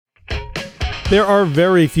There are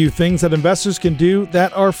very few things that investors can do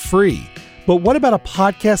that are free. But what about a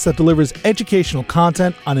podcast that delivers educational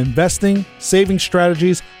content on investing, saving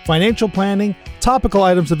strategies, financial planning, topical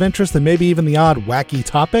items of interest, and maybe even the odd wacky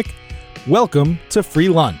topic? Welcome to Free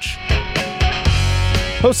Lunch.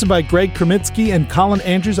 Hosted by Greg Kremitsky and Colin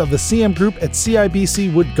Andrews of the CM Group at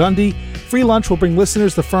CIBC Wood Gundy, Free Lunch will bring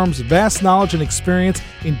listeners the firm's vast knowledge and experience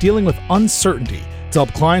in dealing with uncertainty to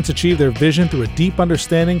help clients achieve their vision through a deep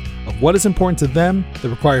understanding of what is important to them that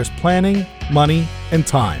requires planning, money, and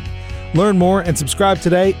time. Learn more and subscribe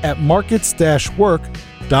today at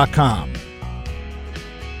markets-work.com.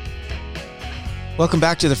 Welcome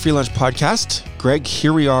back to the Free Lunch Podcast. Greg,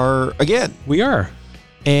 here we are again. We are.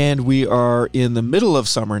 And we are in the middle of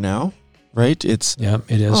summer now, right? It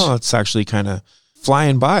is. Oh, it's actually kind of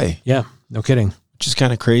flying by. Yeah, no kidding. Which is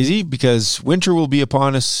kind of crazy because winter will be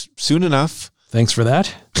upon us soon enough. Thanks for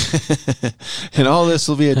that. And all this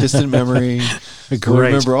will be a distant memory. Great. We'll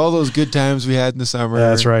remember all those good times we had in the summer.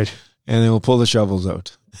 That's right. And then we'll pull the shovels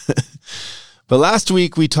out. But last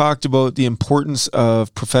week we talked about the importance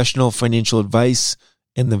of professional financial advice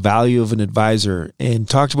and the value of an advisor, and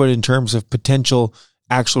talked about it in terms of potential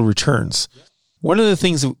actual returns. One of the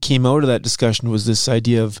things that came out of that discussion was this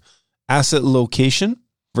idea of asset location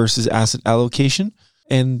versus asset allocation,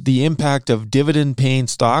 and the impact of dividend-paying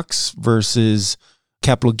stocks versus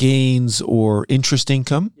capital gains or interest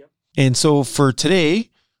income. Yep. And so for today,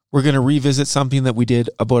 we're going to revisit something that we did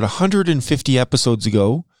about 150 episodes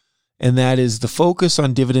ago, and that is the focus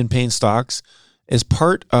on dividend-paying stocks as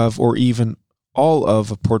part of or even all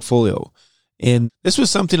of a portfolio. And this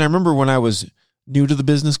was something I remember when I was new to the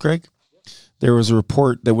business, Greg. There was a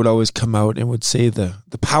report that would always come out and would say the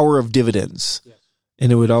power of dividends. Yes.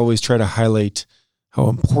 And it would always try to highlight how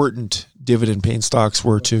important dividend-paying stocks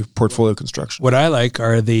were to portfolio construction. What I like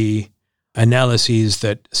are the analyses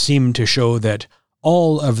that seem to show that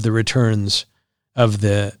all of the returns of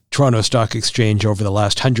the Toronto Stock Exchange over the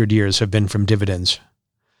last 100 years have been from dividends.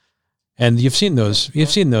 And you've seen those. You've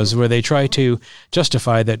seen those where they try to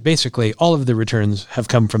justify that basically all of the returns have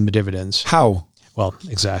come from the dividends. How? Well,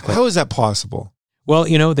 exactly. How is that possible? Well,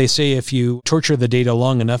 they say if you torture the data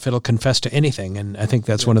long enough, it'll confess to anything. And I think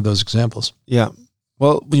that's one of those examples. Yeah.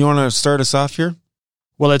 Well, you want to start us off here?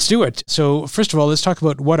 Well, let's do it. So first of all, let's talk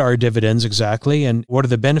about what are dividends exactly and what are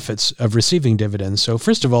the benefits of receiving dividends. So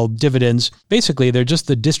first of all, dividends, basically, they're just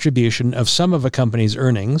the distribution of some of a company's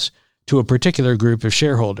earnings to a particular group of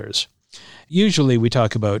shareholders. Usually we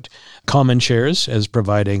talk about common shares as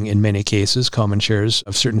providing, in many cases, common shares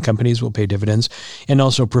of certain companies will pay dividends, and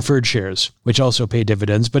also preferred shares, which also pay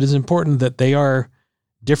dividends. But it's important that they are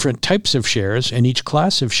different types of shares, and each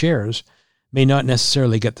class of shares may not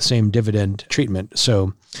necessarily get the same dividend treatment.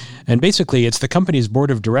 So, and basically it's the company's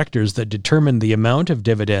board of directors that determine the amount of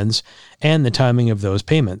dividends and the timing of those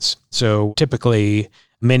payments. So typically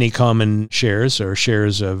many common shares or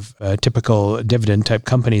shares of typical dividend type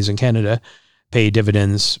companies in Canada pay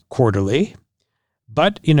dividends quarterly,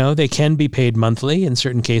 but they can be paid monthly. In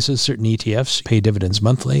certain cases, certain ETFs pay dividends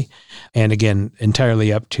monthly, and again,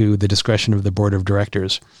 entirely up to the discretion of the board of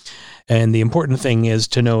directors. And the important thing is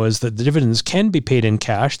to know is that the dividends can be paid in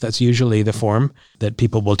cash. That's usually the form that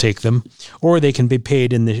people will take them, or they can be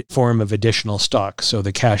paid in the form of additional stock. So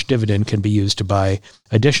the cash dividend can be used to buy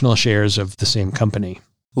additional shares of the same company.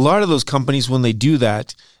 A lot of those companies, when they do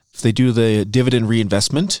that, if they do the dividend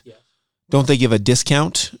reinvestment, don't they give a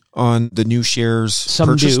discount on the new shares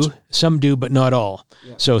purchased? Some do, but not all.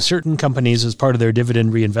 Yeah. So certain companies, as part of their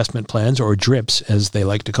dividend reinvestment plans, or DRIPs as they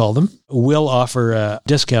like to call them, will offer a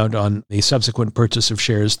discount on the subsequent purchase of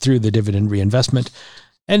shares through the dividend reinvestment.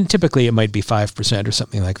 And typically it might be 5% or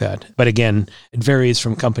something like that. But again, it varies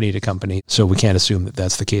from company to company, so we can't assume that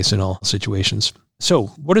that's the case in all situations. So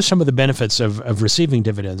what are some of the benefits of receiving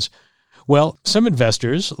dividends? Well, some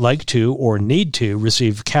investors like to or need to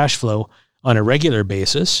receive cash flow on a regular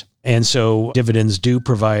basis. And so dividends do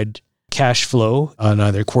provide cash flow on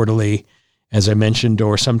either quarterly, as I mentioned,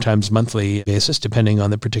 or sometimes monthly basis, depending on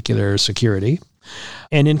the particular security.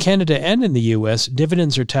 And in Canada and in the US,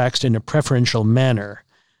 dividends are taxed in a preferential manner,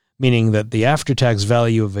 meaning that the after-tax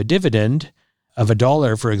value of a dividend of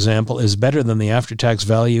 $1, for example, is better than the after-tax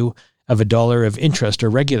value of $1 of interest or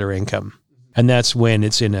regular income. And that's when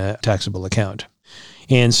it's in a taxable account.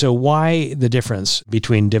 And so why the difference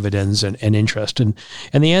between dividends and interest? And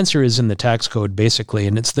the answer is in the tax code, basically,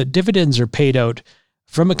 and it's that dividends are paid out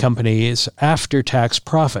from a company's after-tax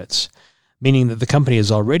profits, meaning that the company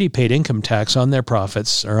has already paid income tax on their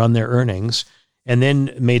profits or on their earnings, and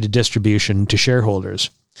then made a distribution to shareholders.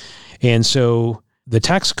 And so the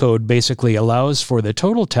tax code basically allows for the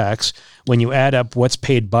total tax when you add up what's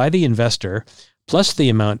paid by the investor plus the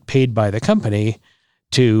amount paid by the company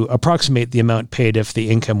to approximate the amount paid if the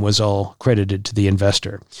income was all credited to the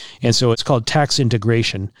investor. And so it's called tax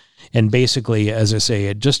integration. And basically, as I say,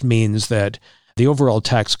 it just means that the overall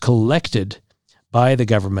tax collected by the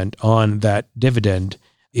government on that dividend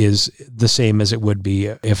is the same as it would be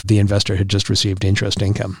if the investor had just received interest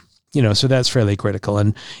income. So that's fairly critical.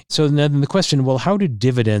 And so then the question, well, how do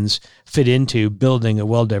dividends fit into building a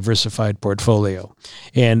well-diversified portfolio?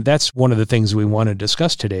 And that's one of the things we want to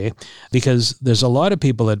discuss today, because there's a lot of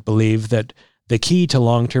people that believe that the key to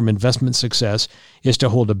long-term investment success is to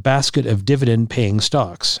hold a basket of dividend-paying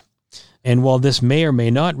stocks. And while this may or may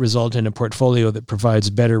not result in a portfolio that provides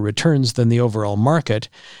better returns than the overall market,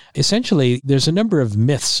 essentially there's a number of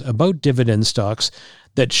myths about dividend stocks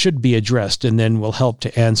that should be addressed, and then will help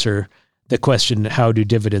to answer the question, how do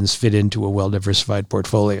dividends fit into a well-diversified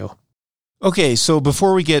portfolio? Okay, so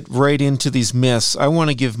before we get right into these myths, I want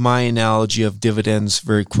to give my analogy of dividends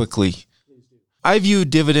very quickly. I view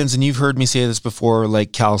dividends, and you've heard me say this before,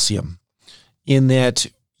 like calcium, in that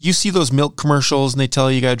you see those milk commercials and they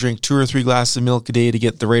tell you got to drink 2 or 3 glasses of milk a day to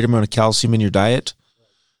get the right amount of calcium in your diet.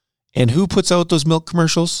 And who puts out those milk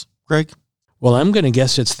commercials, Greg? Well, I'm going to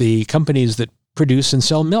guess it's the companies that produce and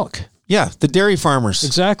sell milk. Yeah, the dairy farmers.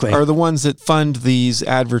 Exactly. Are the ones that fund these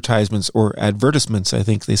advertisements, or advertisements, I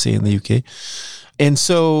think they say in the UK. And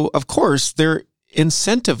so, of course, they're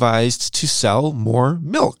incentivized to sell more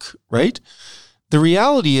milk, right? The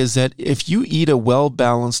reality is that if you eat a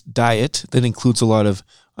well-balanced diet that includes a lot of,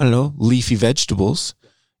 leafy vegetables,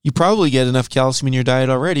 you probably get enough calcium in your diet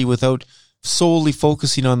already without solely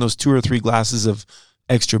focusing on those 2 or 3 glasses of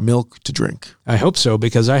extra milk to drink. I hope so,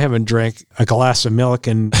 because I haven't drank a glass of milk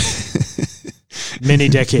in many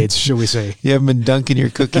decades, shall we say. You haven't been dunking your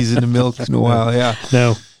cookies into milk in a while, yeah.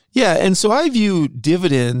 No. Yeah, and so I view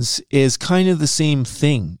dividends as kind of the same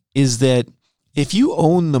thing, is that if you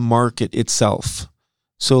own the market itself,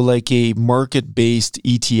 so like a market-based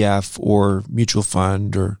ETF or mutual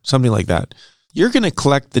fund or something like that, you're going to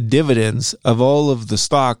collect the dividends of all of the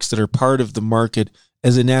stocks that are part of the market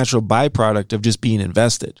as a natural byproduct of just being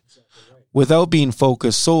invested, without being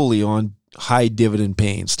focused solely on high dividend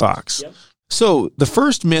paying stocks. Yep. So the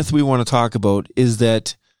first myth we want to talk about is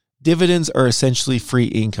that dividends are essentially free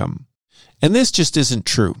income. And this just isn't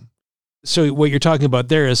true. So what you're talking about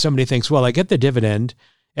there is somebody thinks, well, I get the dividend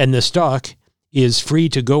and the stock is free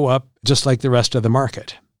to go up just like the rest of the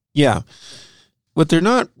market. Yeah. What they're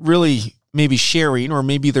not really maybe sharing, or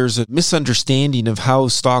maybe there's a misunderstanding of how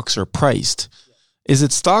stocks are priced, is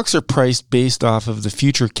that stocks are priced based off of the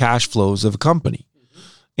future cash flows of a company.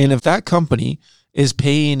 And if that company is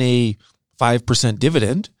paying a 5%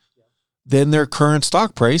 dividend, then their current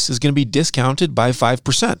stock price is going to be discounted by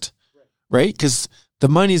 5%, right? Because the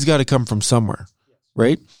money's got to come from somewhere,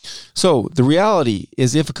 right? So the reality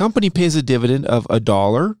is, if a company pays a dividend of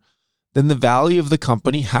 $1, then the value of the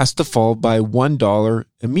company has to fall by $1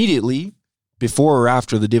 immediately before or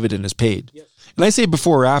after the dividend is paid. Yes. And I say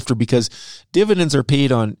before or after because dividends are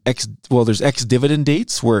paid on there's X dividend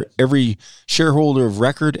dates where every shareholder of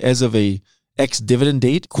record as of a X dividend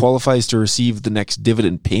date qualifies to receive the next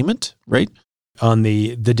dividend payment, right? On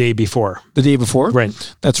the day before. The day before?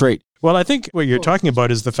 Right. That's right. Well, I think what you're talking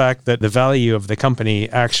about is the fact that the value of the company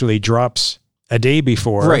actually drops a day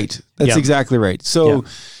before. Right. That's exactly right. So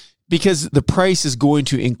because the price is going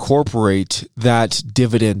to incorporate that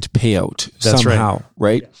dividend payout somehow,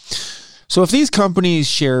 right? Yeah. So if these companies'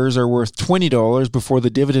 shares are worth $20 before the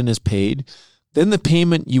dividend is paid, then the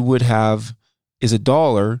payment you would have is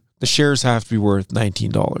 $1. The shares have to be worth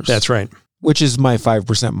 $19. That's right. Which is my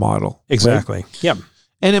 5% model. Exactly. Right? Yep.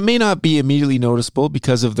 And it may not be immediately noticeable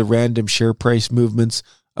because of the random share price movements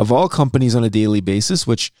of all companies on a daily basis,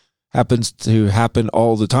 which happens to happen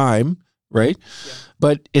all the time, right? Yeah.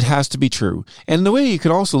 But it has to be true. And the way you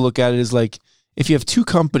can also look at it is like, if you have 2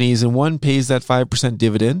 companies and one pays that 5%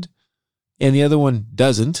 dividend and the other one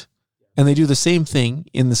doesn't, and they do the same thing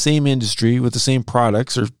in the same industry with the same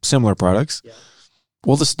products or similar products,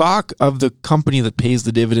 well, the stock of the company that pays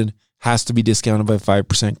the dividend has to be discounted by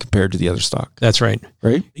 5% compared to the other stock. That's right.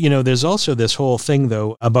 Right? There's also this whole thing,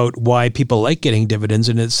 though, about why people like getting dividends,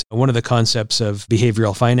 and it's one of the concepts of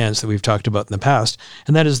behavioral finance that we've talked about in the past,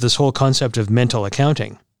 and that is this whole concept of mental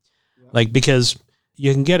accounting. Like, because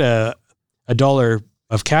you can get a $1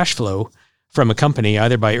 of cash flow from a company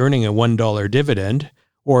either by earning a $1 dividend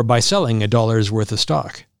or by selling $1 worth of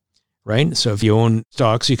stock, right? So if you own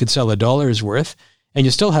stocks, you could sell $1 worth, and you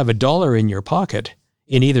still have $1 in your pocket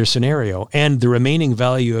in either scenario. And the remaining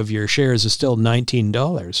value of your shares is still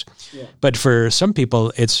 $19. Yeah. But for some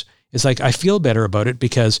people, it's like, I feel better about it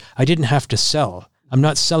because I didn't have to sell. I'm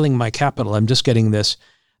not selling my capital. I'm just getting this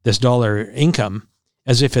dollar income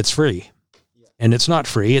as if it's free. And it's not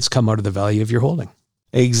free. It's come out of the value of your holding.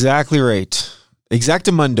 Exactly right.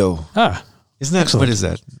 Exactamundo. Isn't that, excellent. What is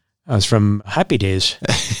that? That was from Happy Days.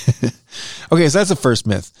 Okay, so that's the first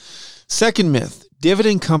myth. Second myth,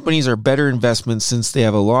 dividend companies are better investments since they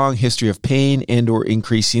have a long history of paying and or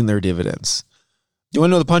increasing their dividends. Do you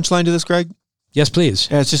want to know the punchline to this, Greg? Yes, please.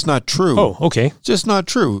 Yeah, it's just not true. Oh, okay. It's just not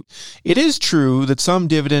true. It is true that some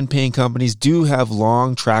dividend-paying companies do have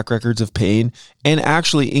long track records of paying and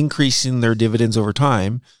actually increasing their dividends over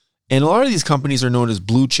time. And a lot of these companies are known as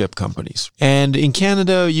blue chip companies. And in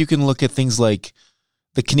Canada, you can look at things like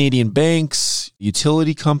the Canadian banks,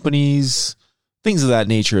 utility companies, things of that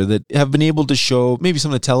nature that have been able to show, maybe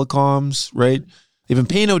some of the telecoms, right? They've been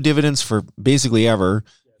paying out dividends for basically ever,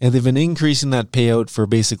 and they've been increasing that payout for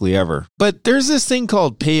basically ever. But there's this thing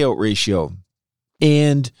called payout ratio.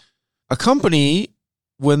 And a company,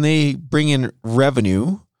 when they bring in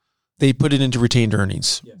revenue, they put it into retained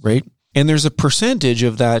earnings, right? And there's a percentage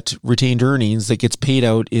of that retained earnings that gets paid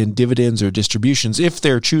out in dividends or distributions if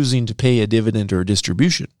they're choosing to pay a dividend or a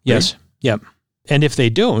distribution. Right? Yes. Yep. And if they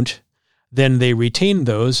don't, then they retain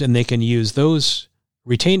those and they can use those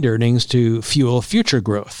retained earnings to fuel future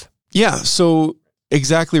growth. Yeah. So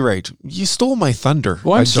exactly right. You stole my thunder.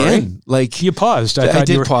 Oh, I'm again. sorry. Like you paused. I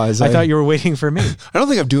did pause. I thought you were waiting for me. I don't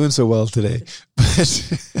think I'm doing so well today.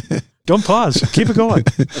 But don't pause. Keep it going.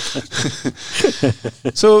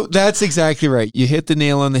 So that's exactly right. You hit the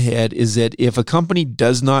nail on the head, is that if a company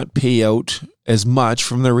does not pay out as much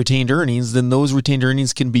from their retained earnings, then those retained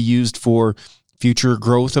earnings can be used for future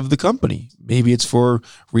growth of the company. Maybe it's for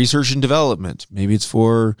research and development. Maybe it's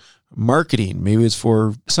for marketing. Maybe it's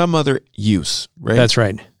for some other use, right? That's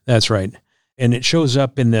right. That's right. And it shows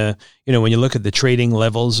up in the, when you look at the trading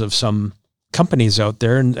levels of some companies out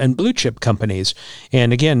there and blue chip companies.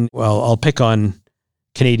 And again, well, I'll pick on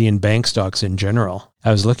Canadian bank stocks in general.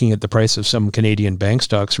 I was looking at the price of some Canadian bank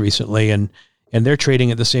stocks recently, and they're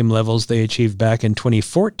trading at the same levels they achieved back in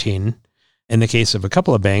 2014 in the case of a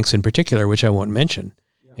couple of banks in particular, which I won't mention.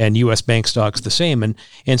 And U.S. bank stocks the same.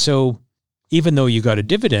 And so even though you got a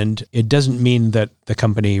dividend, it doesn't mean that the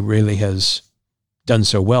company really has done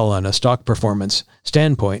so well on a stock performance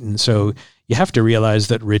standpoint. And so you have to realize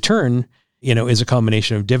that return, is a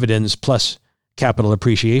combination of dividends plus capital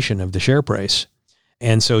appreciation of the share price.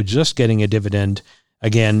 And so just getting a dividend,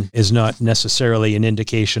 again, is not necessarily an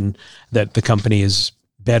indication that the company is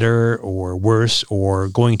better or worse or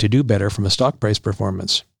going to do better from a stock price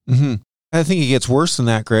performance. Mm-hmm. I think it gets worse than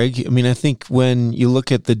that, Greg. I mean, I think when you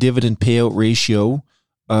look at the dividend payout ratio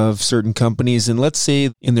of certain companies, and let's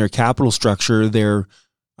say in their capital structure, they're,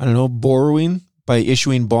 borrowing by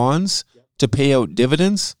issuing bonds to pay out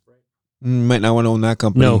dividends, you might not want to own that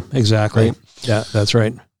company. No, exactly. Right? Yeah, that's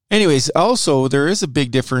right. Anyways, also, there is a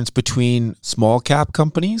big difference between small cap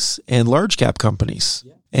companies and large cap companies.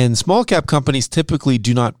 Yeah. And small cap companies typically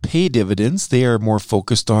do not pay dividends. They are more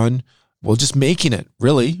focused on, just making it,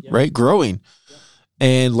 really, right? Growing. Yeah.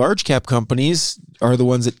 And large cap companies are the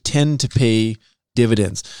ones that tend to pay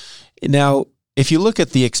dividends. Now, if you look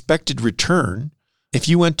at the expected return, if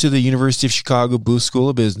you went to the University of Chicago Booth School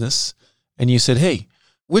of Business and you said, hey,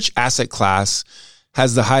 which asset class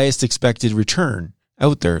has the highest expected return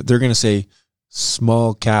out there? They're going to say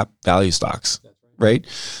small cap value stocks, right?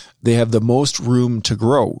 They have the most room to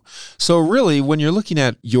grow. So really, when you're looking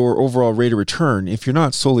at your overall rate of return, if you're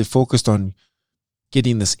not solely focused on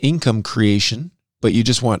getting this income creation, but you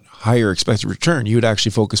just want higher expected return, you would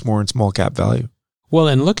actually focus more on small cap value. Well,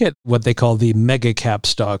 and look at what they call the mega cap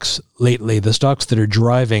stocks lately, the stocks that are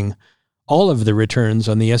driving all of the returns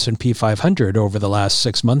on the S&P 500 over the last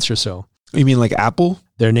 6 months or so. You mean like Apple?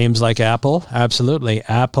 Their names like Apple, absolutely.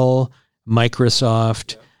 Apple,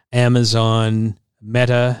 Microsoft, Amazon,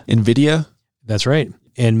 Meta. NVIDIA? That's right.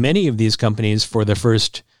 And many of these companies for the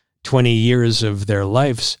first 20 years of their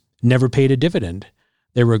lives never paid a dividend.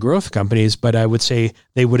 They were growth companies, but I would say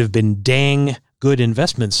they would have been dang good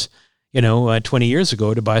investments, 20 years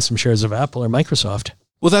ago to buy some shares of Apple or Microsoft.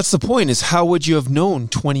 Well, that's the point, is how would you have known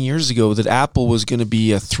 20 years ago that Apple was going to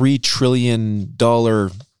be a $3 trillion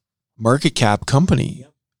market cap company?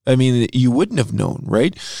 I mean, you wouldn't have known,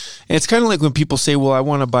 right? And it's kind of like when people say, well, I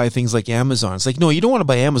want to buy things like Amazon. It's like, no, you don't want to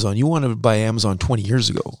buy Amazon. You want to buy Amazon 20 years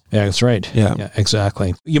ago. Yeah, that's right. Yeah,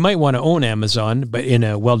 exactly. You might want to own Amazon, but in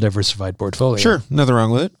a well-diversified portfolio. Sure, nothing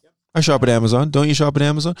wrong with it. I shop at Amazon. Don't you shop at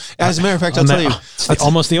Amazon? As a matter of fact, I'll tell you. It's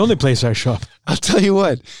almost the only place I shop. I'll tell you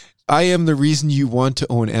what. I am the reason you want to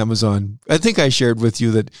own Amazon. I think I shared with you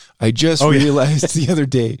that I just realized the other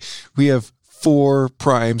day we have 4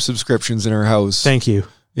 Prime subscriptions in our house. Thank you.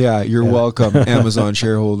 Yeah, you're welcome, Amazon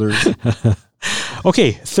shareholders.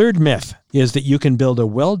 Okay, third myth is that you can build a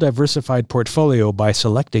well-diversified portfolio by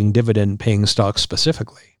selecting dividend-paying stocks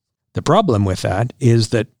specifically. The problem with that is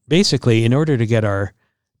that basically in order to get our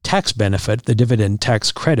tax benefit, the dividend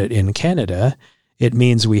tax credit in Canada, it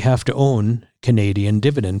means we have to own Canadian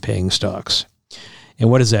dividend-paying stocks.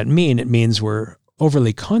 And what does that mean? It means we're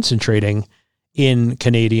overly concentrating in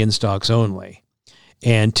Canadian stocks only.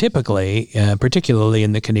 And typically, particularly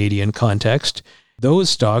in the Canadian context,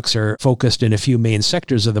 those stocks are focused in a few main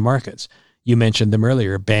sectors of the markets. You mentioned them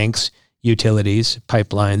earlier: banks, utilities,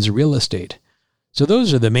 pipelines, real estate. So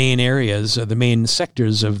those are the main areas, the main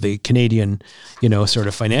sectors of the Canadian, sort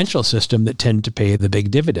of financial system that tend to pay the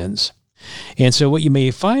big dividends. And so what you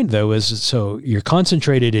may find, though, is so you're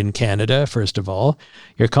concentrated in Canada, first of all.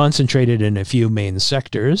 You're concentrated in a few main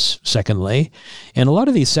sectors, secondly. And a lot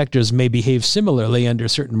of these sectors may behave similarly under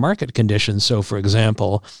certain market conditions. So, for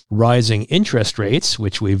example, rising interest rates,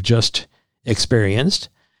 which we've just experienced,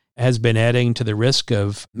 has been adding to the risk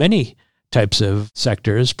of many types of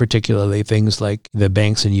sectors, particularly things like the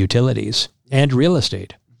banks and utilities and real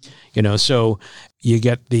estate. So you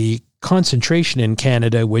get the concentration in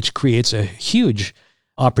Canada, which creates a huge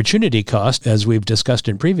opportunity cost, as we've discussed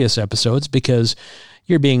in previous episodes, because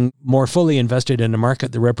you're being more fully invested in a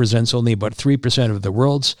market that represents only about 3% of the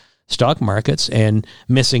world's stock markets and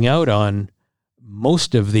missing out on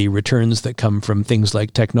most of the returns that come from things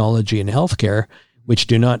like technology and healthcare, which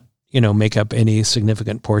do not, make up any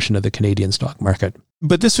significant portion of the Canadian stock market.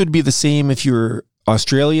 But this would be the same if you're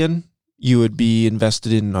Australian. You would be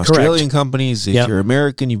invested in Australian companies. If you're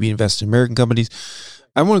American, you'd be invested in American companies.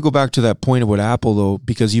 I want to go back to that point about Apple, though,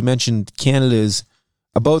 because you mentioned Canada is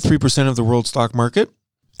about 3% of the world stock market.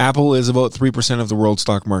 Apple is about 3% of the world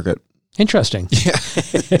stock market. Interesting. Yeah.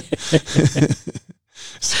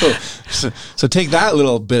 So take that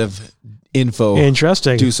little bit of info.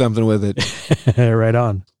 Interesting. Do something with it. Right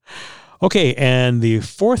on. Okay, and the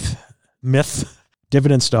fourth myth,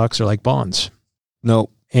 dividend stocks are like bonds.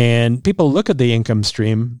 No. And people look at the income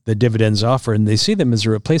stream that dividends offer, and they see them as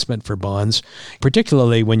a replacement for bonds,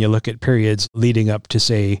 particularly when you look at periods leading up to,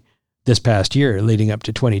 say, this past year, leading up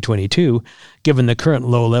to 2022, given the current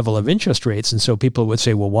low level of interest rates. And so people would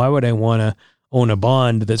say, well, why would I want to own a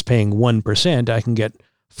bond that's paying 1%? I can get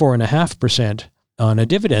 4.5% on a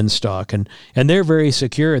dividend stock, and they're very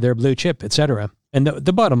secure, they're blue chip, et cetera. And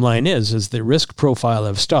the bottom line is the risk profile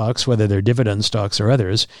of stocks, whether they're dividend stocks or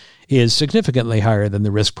others, is significantly higher than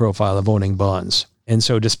the risk profile of owning bonds. And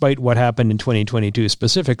so despite what happened in 2022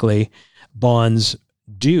 specifically, bonds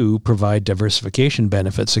do provide diversification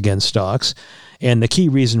benefits against stocks. And the key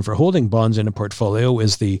reason for holding bonds in a portfolio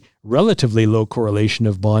is the relatively low correlation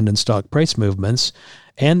of bond and stock price movements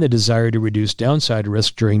and the desire to reduce downside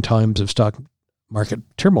risk during times of stock market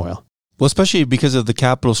turmoil. Well, especially because of the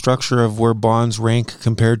capital structure of where bonds rank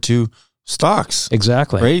compared to stocks.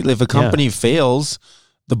 Exactly. Right? If a company fails,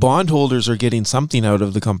 the bondholders are getting something out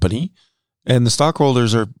of the company, and the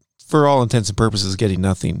stockholders are, for all intents and purposes, getting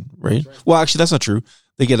nothing, right? Well, actually, that's not true.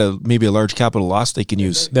 They get maybe a large capital loss they can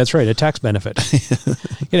use. That's right, a tax benefit.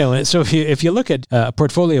 So if you look at a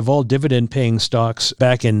portfolio of all dividend-paying stocks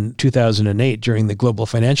back in 2008 during the global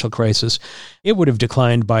financial crisis, it would have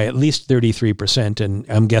declined by at least 33%, and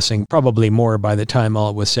I'm guessing probably more by the time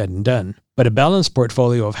all was said and done. But a balanced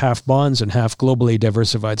portfolio of half bonds and half globally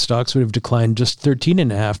diversified stocks would have declined just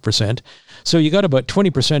 13.5%. So you got about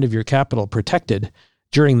 20% of your capital protected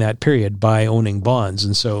during that period by owning bonds.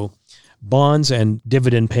 And so bonds and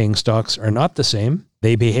dividend-paying stocks are not the same.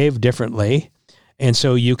 They behave differently. And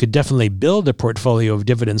so you could definitely build a portfolio of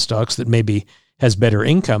dividend stocks that maybe has better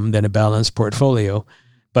income than a balanced portfolio.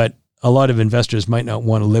 But a lot of investors might not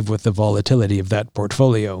want to live with the volatility of that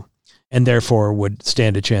portfolio and therefore would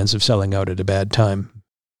stand a chance of selling out at a bad time.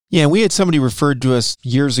 Yeah, we had somebody referred to us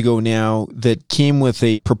years ago now that came with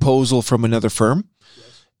a proposal from another firm.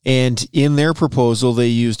 And in their proposal, they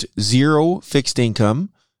used zero fixed income,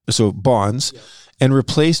 so bonds, and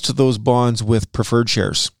replaced those bonds with preferred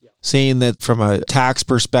shares, saying that from a tax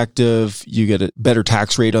perspective, you get a better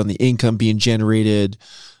tax rate on the income being generated,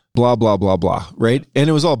 blah, blah, blah, blah, right? And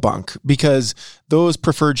it was all bunk because those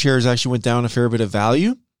preferred shares actually went down a fair bit of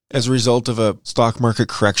value as a result of a stock market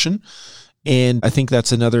correction. And I think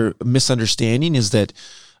that's another misunderstanding is that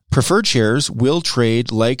preferred shares will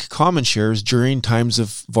trade like common shares during times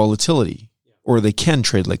of volatility, or they can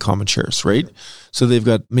trade like common shares, right? So they've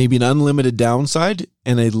got maybe an unlimited downside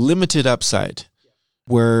and a limited upside.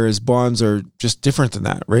 whereas bonds are just different than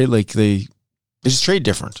that, right? Like they just trade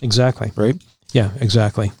different. Exactly. Right? Yeah,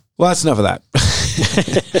 exactly. Well, that's enough of that.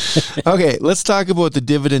 Okay, let's talk about the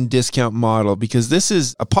dividend discount model, because this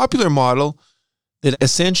is a popular model that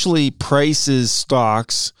essentially prices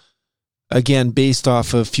stocks, again, based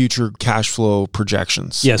off of future cash flow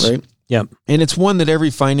projections. Yes. Right? Yeah. And it's one that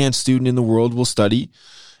every finance student in the world will study.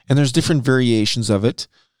 And there's different variations of it.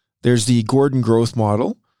 There's the Gordon growth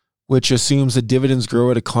model, which assumes that dividends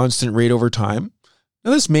grow at a constant rate over time.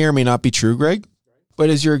 Now, this may or may not be true, Greg,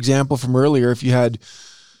 but as your example from earlier, if you had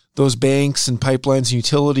those banks and pipelines and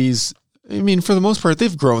utilities, I mean, for the most part,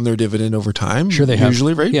 they've grown their dividend over time. Sure they have.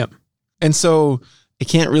 Usually, right? Yeah. And so it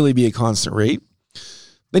can't really be a constant rate.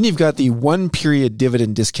 Then you've got the one-period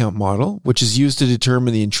dividend discount model, which is used to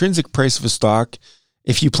determine the intrinsic price of a stock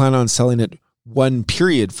if you plan on selling it one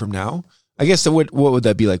period from now. I guess what would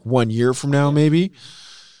that be, like 1 year from now, maybe?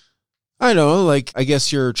 I don't know. Like, I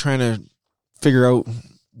guess you're trying to figure out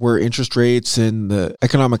where interest rates and the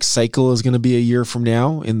economic cycle is going to be a year from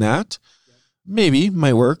now in that. Maybe,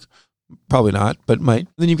 might work. Probably not, but might.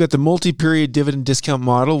 Then you've got the multi-period dividend discount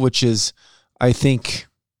model, which is, I think,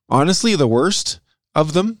 honestly, the worst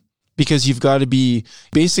of them, because you've got to be,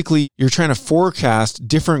 basically, you're trying to forecast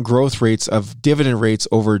different growth rates of dividend rates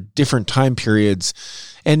over different time periods.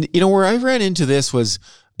 And, where I ran into this was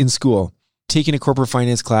in school, taking a corporate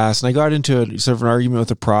finance class, and I got into sort of an argument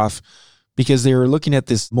with a prof because they were looking at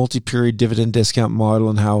this multi-period dividend discount model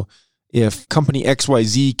and how if company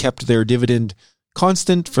XYZ kept their dividend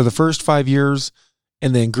constant for the first 5 years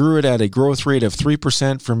and then grew it at a growth rate of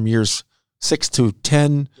 3% from years 6 to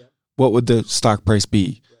 10, what would the stock price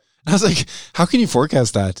be? I was like, how can you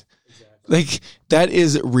forecast that? Like, that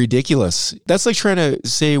is ridiculous. That's like trying to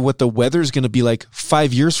say what the weather is going to be like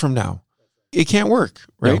 5 years from now. It can't work,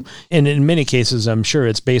 right? No. And in many cases, I'm sure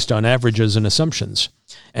it's based on averages and assumptions.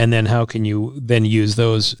 And then how can you then use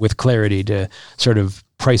those with clarity to sort of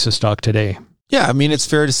price a stock today? Yeah, I mean, it's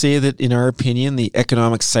fair to say that in our opinion, the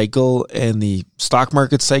economic cycle and the stock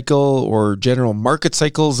market cycle or general market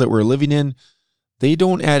cycles that we're living in, they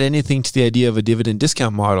don't add anything to the idea of a dividend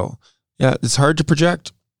discount model. Yeah, it's hard to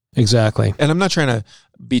project. Exactly. And I'm not trying to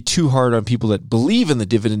be too hard on people that believe in the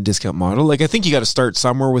dividend discount model. Like, I think you got to start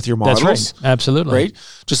somewhere with your models. That's right. Absolutely. Right?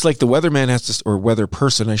 Just like the weatherman has to, or weather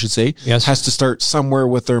person, I should say, yes, has to start somewhere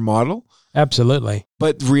with their model. Absolutely.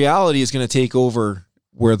 But reality is going to take over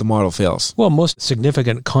where the model fails. Well, most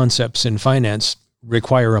significant concepts in finance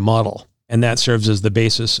require a model, and that serves as the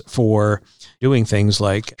basis for doing things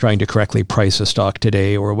like trying to correctly price a stock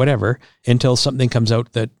today or whatever until something comes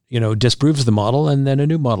out that, disproves the model, and then a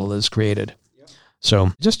new model is created.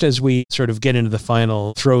 So just as we sort of get into the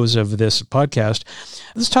final throes of this podcast,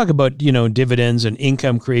 let's talk about, dividends and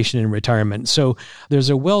income creation in retirement. So there's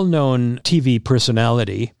a well-known TV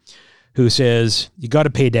personality who says, you got to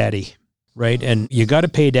pay daddy, right? And you got to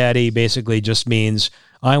pay daddy basically just means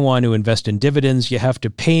I want to invest in dividends. You have to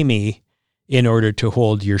pay me in order to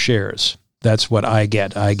hold your shares. That's what I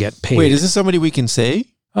get. I get paid. Wait, is this somebody we can say?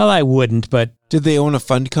 Well, I wouldn't, but... Did they own a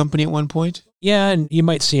fund company at one point? Yeah, and you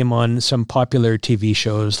might see him on some popular TV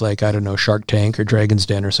shows like, I don't know, Shark Tank or Dragon's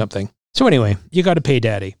Den or something. So anyway, you got to pay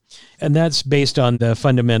daddy. And that's based on the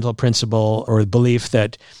fundamental principle or belief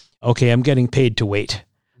that, okay, I'm getting paid to wait.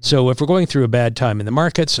 So if we're going through a bad time in the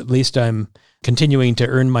markets, at least I'm continuing to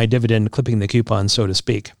earn my dividend, clipping the coupon, so to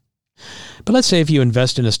speak. But let's say if you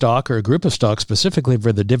invest in a stock or a group of stocks specifically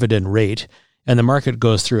for the dividend rate, and the market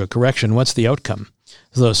goes through a correction, what's the outcome?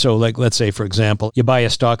 So like, let's say, for example, you buy a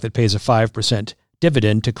stock that pays a 5%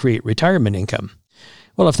 dividend to create retirement income.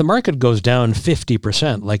 Well, if the market goes down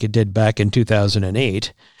 50%, like it did back in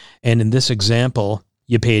 2008, and in this example,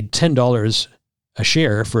 you paid $10 a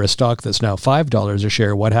share for a stock that's now $5 a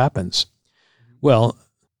share, what happens? Well,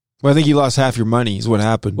 I think you lost half your money is what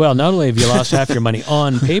happened. Well, not only have you lost half your money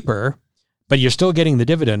on paper, but you're still getting the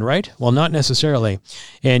dividend, right? Well, not necessarily.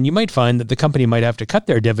 And you might find that the company might have to cut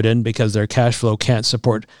their dividend because their cash flow can't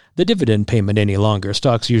support the dividend payment any longer.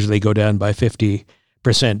 Stocks usually go down by 50%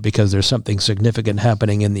 because there's something significant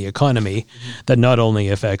happening in the economy that not only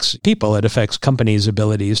affects people, it affects companies'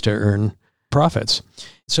 abilities to earn profits.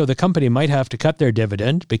 So the company might have to cut their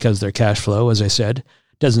dividend because their cash flow, as I said,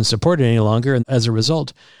 doesn't support it any longer. And as a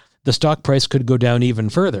result, the stock price could go down even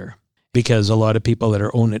further because a lot of people that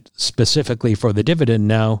are own it specifically for the dividend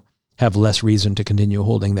now have less reason to continue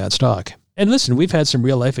holding that stock. And listen, we've had some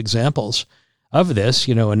real life examples of this.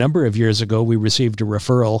 A number of years ago, we received a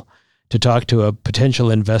referral to talk to a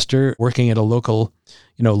potential investor working at a local,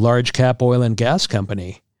 large cap oil and gas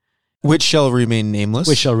company. Which shall remain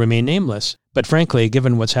nameless. But frankly,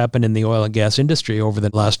 given what's happened in the oil and gas industry over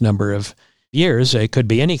the last number of years. It could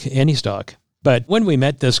be any stock. But when we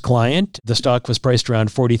met this client, the stock was priced around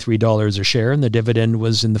 $43 a share and the dividend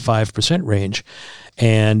was in the 5% range.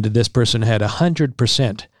 And this person had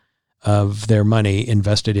 100% of their money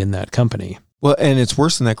invested in that company. Well, and it's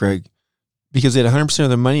worse than that, Greg, because they had 100% of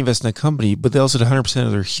their money invested in that company, but they also had 100%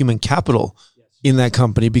 of their human capital in that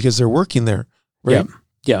company because they're working there, right?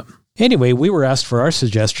 Yeah. Anyway, we were asked for our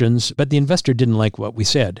suggestions, but the investor didn't like what we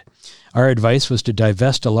said. Our advice was to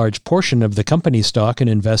divest a large portion of the company's stock and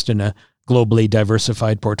invest in a globally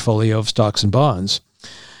diversified portfolio of stocks and bonds.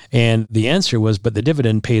 And the answer was, but the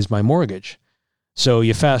dividend pays my mortgage. So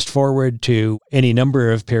you fast forward to any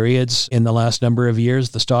number of periods in the last number of years,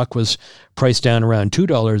 the stock was priced down around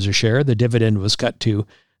 $2 a share. The dividend was cut to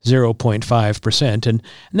 0.5%. And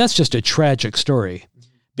that's just a tragic story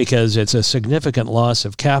because it's a significant loss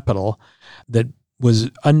of capital that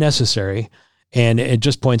was unnecessary. And it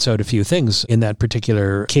just points out a few things in that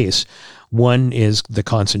particular case. One is the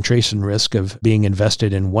concentration risk of being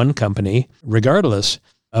invested in one company, regardless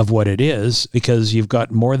of what it is, because you've got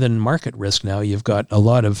more than market risk now. You've got a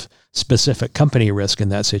lot of specific company risk in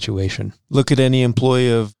that situation. Look at any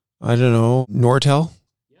employee of, I don't know, Nortel,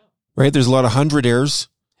 right? There's a lot of 100-airs.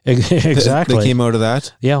 Exactly. That came out of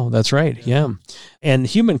that. Yeah, that's right. Yeah. And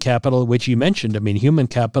human capital, which you mentioned, I mean, human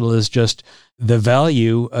capital is just the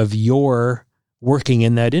value of your working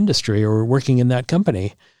in that industry or working in that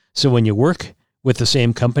company. So when you work with the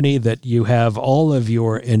same company that you have all of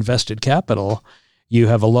your invested capital, you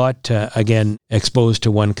have a lot, again, exposed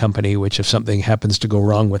to one company, which if something happens to go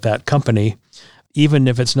wrong with that company, even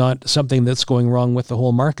if it's not something that's going wrong with the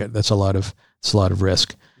whole market, it's a lot of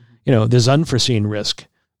risk. You know, there's unforeseen risk.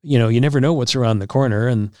 You know, you never know what's around the corner.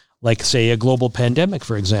 And like, say, a global pandemic,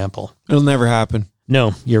 for example. It'll never happen.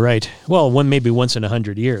 No, you're right. Well, maybe once in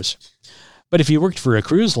 100 years. But if you worked for a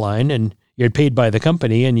cruise line and you're paid by the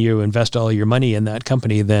company and you invest all your money in that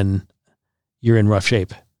company, then you're in rough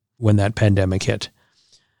shape when that pandemic hit.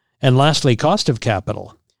 And lastly, cost of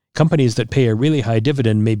capital. Companies that pay a really high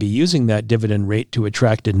dividend may be using that dividend rate to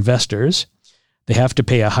attract investors. They have to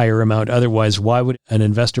pay a higher amount. Otherwise, why would an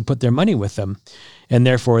investor put their money with them? And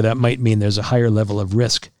therefore, that might mean there's a higher level of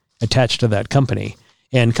risk attached to that company.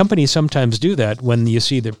 And companies sometimes do that when you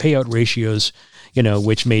see their payout ratios, you know,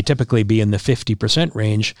 which may typically be in the 50%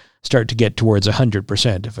 range, start to get towards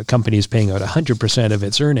 100%. If a company is paying out 100% of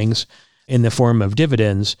its earnings in the form of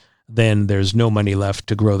dividends, then there's no money left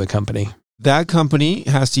to grow the company. That company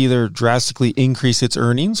has to either drastically increase its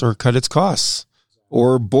earnings or cut its costs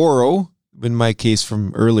or borrow, in my case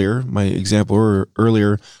from earlier, my example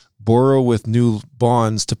earlier, borrow with new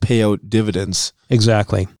bonds to pay out dividends.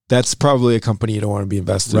 Exactly. That's probably a company you don't want to be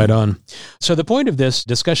invested in. Right on. So the point of this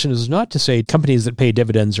discussion is not to say companies that pay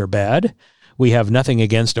dividends are bad. We have nothing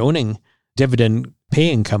against owning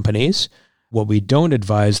dividend-paying companies. What we don't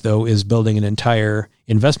advise, though, is building an entire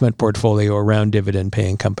investment portfolio around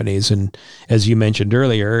dividend-paying companies. And as you mentioned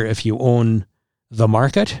earlier, if you own the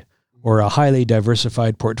market or a highly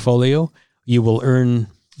diversified portfolio, you will earn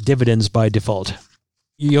dividends by default.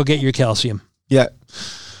 You'll get your calcium. Yeah.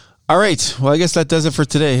 All right. Well, I guess that does it for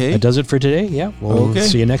today, hey? That does it for today. Yeah. We'll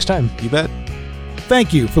see you next time. You bet.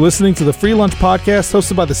 Thank you for listening to the Free Lunch Podcast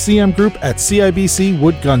hosted by the CM Group at CIBC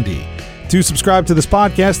Wood Gundy. To subscribe to this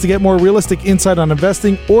podcast to get more realistic insight on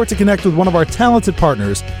investing or to connect with one of our talented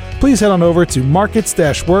partners, please head on over to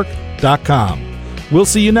markets-work.com. We'll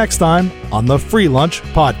see you next time on the Free Lunch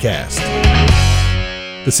Podcast.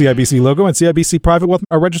 The CIBC logo and CIBC Private Wealth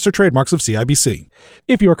are registered trademarks of CIBC.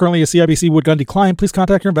 If you are currently a CIBC Wood Gundy client, please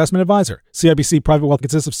contact your investment advisor. CIBC Private Wealth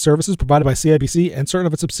consists of services provided by CIBC and certain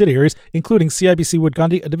of its subsidiaries, including CIBC Wood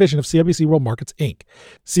Gundy, a division of CIBC World Markets, Inc.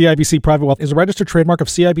 CIBC Private Wealth is a registered trademark of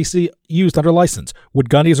CIBC used under license. Wood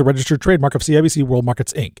Gundy is a registered trademark of CIBC World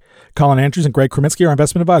Markets, Inc. Colin Andrews and Greg Kreminsky are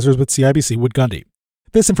investment advisors with CIBC Wood Gundy.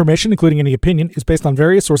 This information, including any opinion, is based on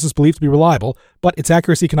various sources believed to be reliable, but its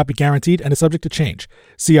accuracy cannot be guaranteed and is subject to change.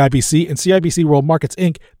 CIBC and CIBC World Markets,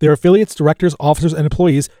 Inc., their affiliates, directors, officers, and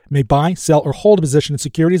employees may buy, sell, or hold a position in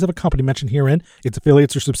securities of a company mentioned herein, its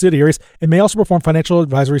affiliates or subsidiaries, and may also perform financial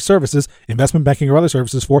advisory services, investment banking, or other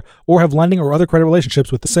services for, or have lending or other credit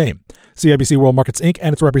relationships with the same. CIBC World Markets, Inc.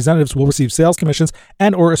 and its representatives will receive sales commissions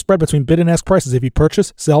and or a spread between bid and ask prices if you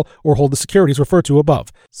purchase, sell, or hold the securities referred to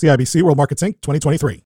above. CIBC World Markets, Inc., 2023.